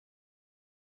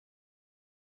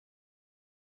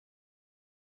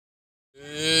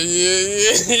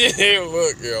Yeah.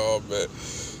 Look, y'all, man.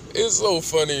 It's so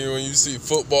funny when you see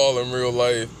football in real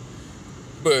life.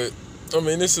 But, I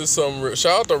mean, this is some real.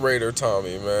 Shout out to Raider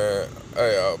Tommy, man.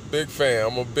 Hey, big fan.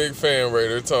 I'm a big fan,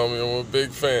 Raider Tommy. I'm a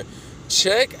big fan.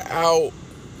 Check out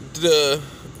the.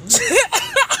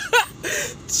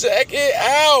 Check it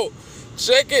out.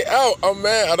 Check it out. I'm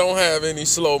mad I don't have any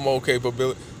slow-mo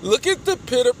capability. Look at the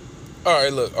pit of. All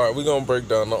right, look. All right, we're going to break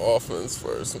down the offense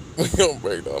first.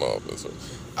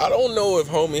 I don't know if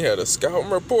homie had a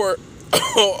scouting report.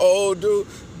 Oh, dude.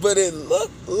 But it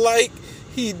looked like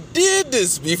he did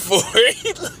this before.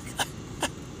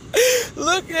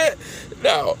 Look at.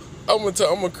 Now, I'm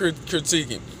gonna critique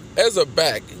him. As a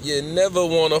back, you never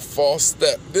want a false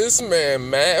step. This man,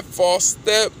 mad false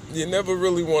step. You never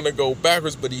really want to go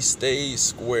backwards, but he stayed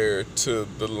square to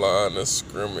the line of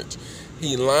scrimmage.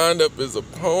 He lined up his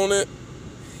opponent.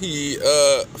 He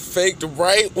faked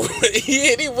right. He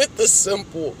hit him with the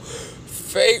simple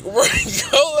fake right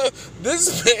goal.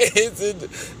 This man did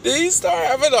he start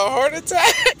having a heart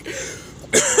attack?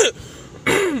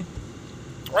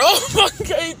 Oh my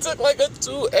God, he took like a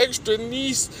 2 extra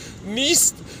knee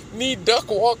duck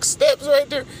walk steps right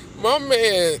there. My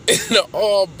man in the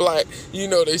all black. You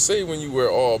know, they say when you wear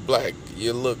all black,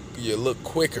 you look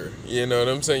quicker. You know what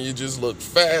I'm saying? You just look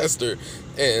faster.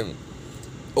 And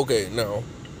okay, now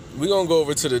we're gonna go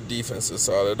over to the defensive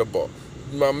side of the ball.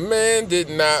 My man did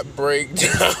not break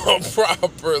down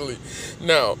properly.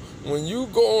 Now, when you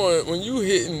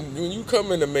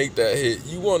come in to make that hit,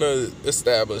 you want to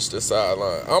establish the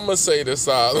sideline. I'm gonna say the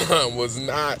sideline was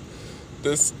not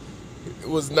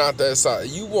that side.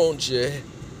 You want your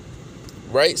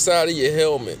right side of your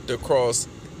helmet to cross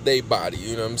their body.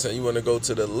 You know what I'm saying? You want to go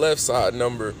to the left side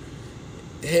number.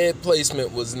 Head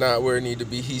placement was not where it needed to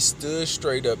be. He stood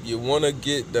straight up. You want to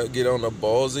get on the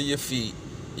balls of your feet.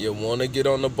 You want to get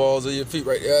on the balls of your feet,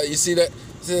 right? You see that?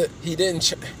 He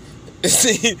didn't.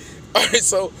 See, all right.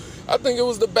 So I think it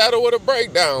was the battle of the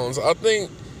breakdowns. I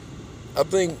think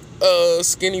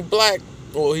Skinny Black.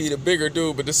 Well, he the bigger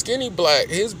dude, but the Skinny Black,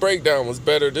 his breakdown was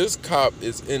better. This cop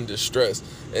is in distress,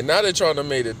 and now that y'all done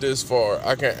made it this far,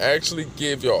 I can actually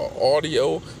give y'all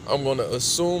audio. I'm gonna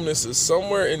assume this is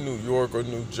somewhere in New York or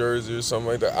New Jersey or something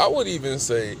like that. I would even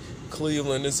say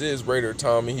Cleveland. This is Raider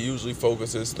Tommy. He usually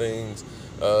focuses things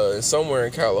somewhere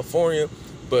in California,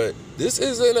 but this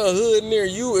isn't a hood near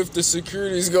you if the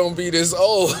security is gonna be this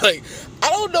old. Like, I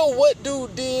don't know what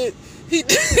dude did. He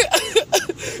did,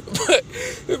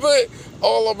 but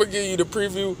all I'm gonna give you the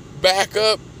preview. Back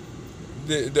up.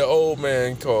 The old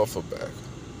man called for back.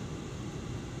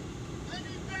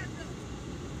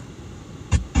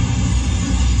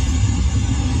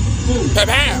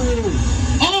 Oh!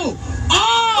 Oh!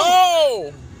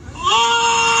 Oh!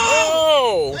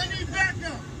 Oh!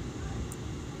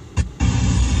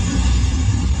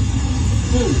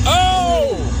 Oh!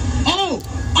 Oh! Oh!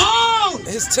 Oh!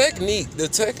 The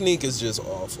technique is just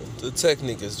awful. The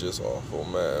technique is just awful,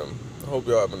 man. I hope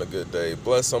y'all having a good day.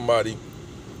 Bless somebody,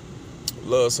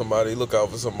 love somebody, look out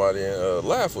for somebody, and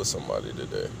laugh with somebody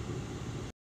today.